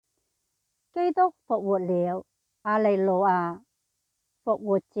基督復活了，阿肋路亞，復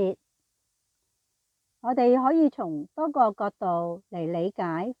活節。我哋可以從多個角度嚟理解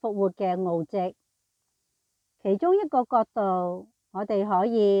復活嘅奧蹟。其中一個角度，我哋可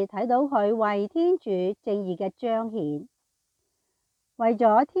以睇到佢為天主正義嘅彰顯，為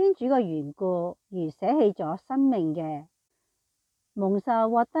咗天主嘅緣故而捨棄咗生命嘅，蒙受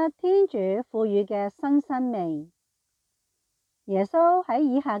獲得天主賦予嘅新生命。耶穌喺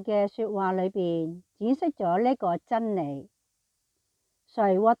以下嘅說話裏邊展釋咗呢個真理：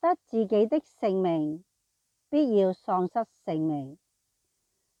誰獲得自己的性命，必要喪失性命；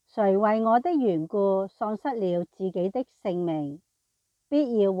誰為我的緣故喪失了自己的性命，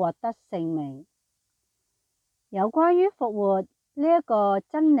必要獲得性命。有關於復活呢一個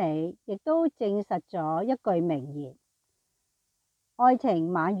真理，亦都證實咗一句名言：愛情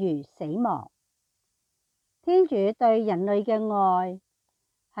猛如死亡。天主對人類嘅愛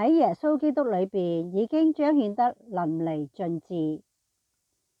喺耶穌基督裏邊已經彰顯得淋漓盡致，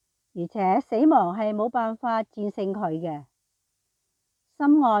而且死亡係冇辦法戰勝佢嘅。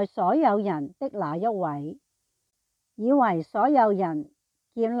深愛所有人的那一位，已為所有人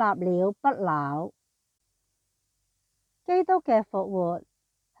建立了不朽。基督嘅復活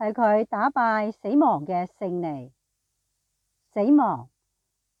係佢打敗死亡嘅勝利。死亡，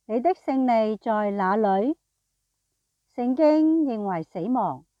你的勝利在哪裡？聖經認為死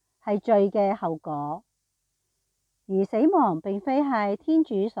亡係罪嘅後果，而死亡並非係天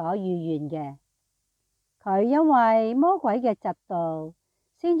主所預願嘅。佢因為魔鬼嘅嫉妒，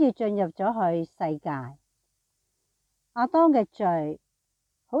先至進入咗去世界。亞當嘅罪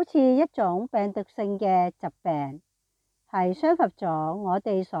好似一種病毒性嘅疾病，係傷及咗我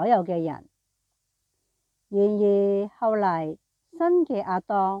哋所有嘅人。然而後嚟，新嘅亞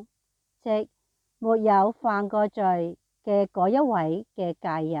當，即沒有犯過罪嘅嗰一位嘅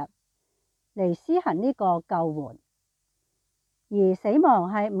介入，嚟施行呢個救援，而死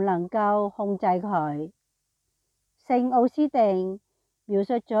亡係唔能夠控制佢。聖奧斯定描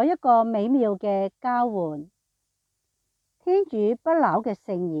述咗一個美妙嘅交換：天主不朽嘅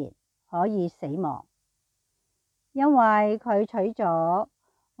聖言可以死亡，因為佢取咗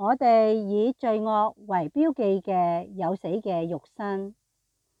我哋以罪惡為標記嘅有死嘅肉身。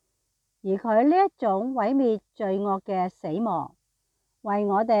而佢呢一種毀滅罪惡嘅死亡，為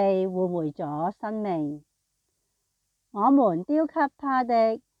我哋換回咗生命。我們丟給他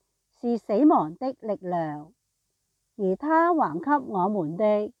的是死亡的力量，而他還給我們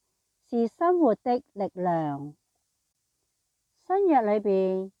的是生活的力量。新約裏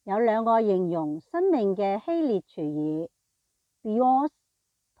邊有兩個形容生命嘅希臘詞語 bios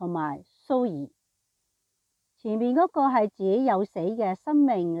同埋 zoe。前面嗰個係指有死嘅生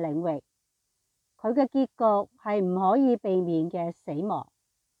命領域，佢嘅結局係唔可以避免嘅死亡，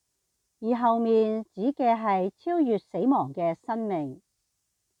而後面指嘅係超越死亡嘅生命。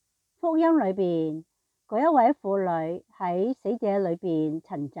福音裏邊嗰一位婦女喺死者裏邊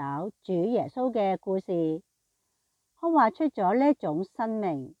尋找主耶穌嘅故事，刻畫出咗呢一種生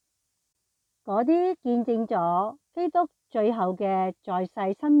命。嗰啲見證咗基督最後嘅在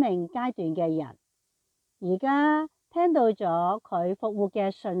世生命階段嘅人，而家聽到咗佢復活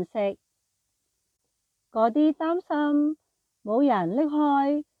嘅訊息。嗰啲擔心冇人拎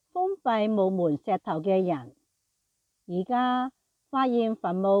開封閉墓門石頭嘅人，而家發現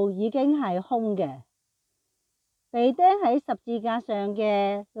墳墓已經係空嘅。被釘喺十字架上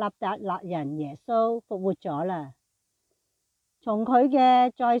嘅納匝肋人耶穌復活咗啦，從佢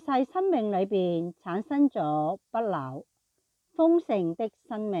嘅在世生命裏邊產生咗不朽豐盛的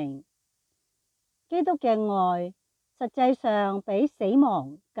生命。基督嘅愛實際上比死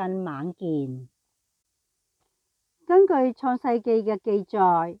亡更猛健。根據創世記嘅記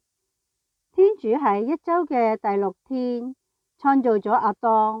載，天主喺一週嘅第6天創造咗亞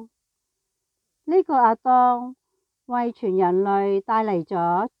當。呢個亞當為全人類帶嚟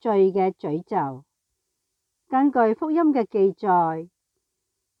咗罪嘅詛咒。根據福音嘅記載，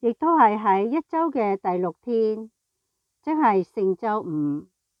亦都係喺一週嘅第6天，即係聖週五，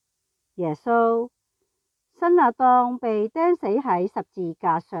耶穌新亞當被釘死喺十字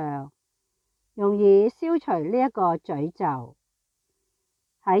架上，用以消除呢一個詛咒。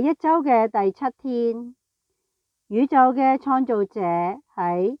喺一週嘅第7天，宇宙嘅創造者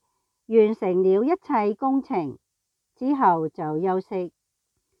喺完成了一切工程之後就休息，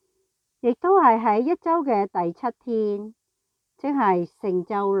亦都係喺一週嘅第7天，即係聖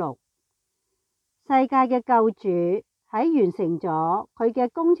週6，世界嘅救主喺完成咗佢嘅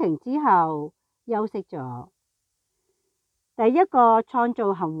工程之後休息咗。第一個創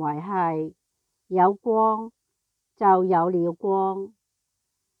造行為係有光，就有了光。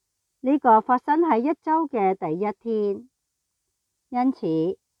呢個發生喺一周嘅第一天，因此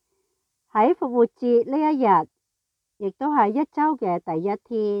喺復活節呢一日，亦都係一周嘅第一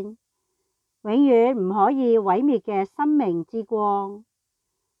天，永遠唔可以毀滅嘅生命之光，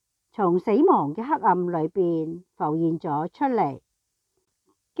從死亡嘅黑暗裏邊浮現咗出嚟。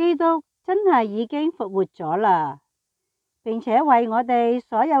基督真係已經復活咗啦，並且為我哋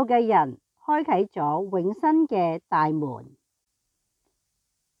所有嘅人開啟咗永生嘅大門。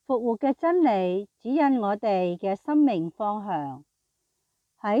復活嘅真理指引我哋嘅生命方向。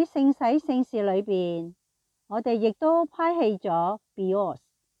喺聖洗聖事裏邊，我哋亦都拋棄咗 bios，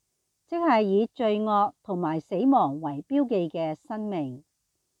 即係以罪惡同埋死亡為標記嘅生命，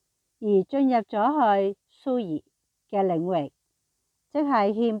而進入咗去 sui 嘅領域，即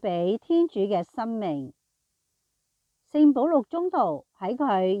係獻俾天主嘅生命。聖保祿宗徒喺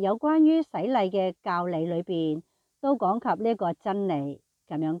佢有關於洗禮嘅教理裏邊，都講及呢個真理，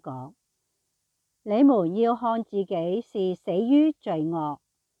咁樣講：你們要看自己是死於罪惡，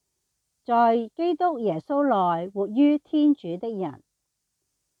在基督耶穌內活於天主的人。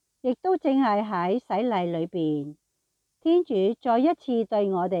亦都正係喺洗禮裏邊，天主再一次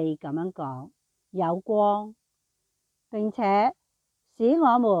對我哋咁樣講：有光，並且使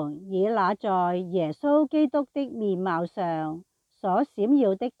我們以那在耶穌基督的面貌上所閃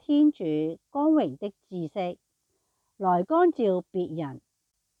耀的天主光榮的知識來光照別人。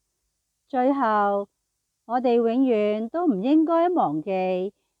最後，我哋永遠都唔應該忘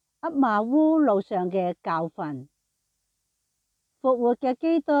記厄瑪烏路上嘅教訓。復活嘅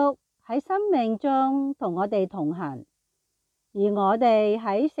基督喺生命中同我哋同行，而我哋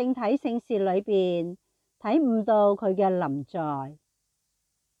喺聖體聖事裏邊體悟到佢嘅臨在。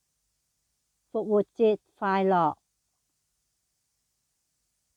復活節快樂！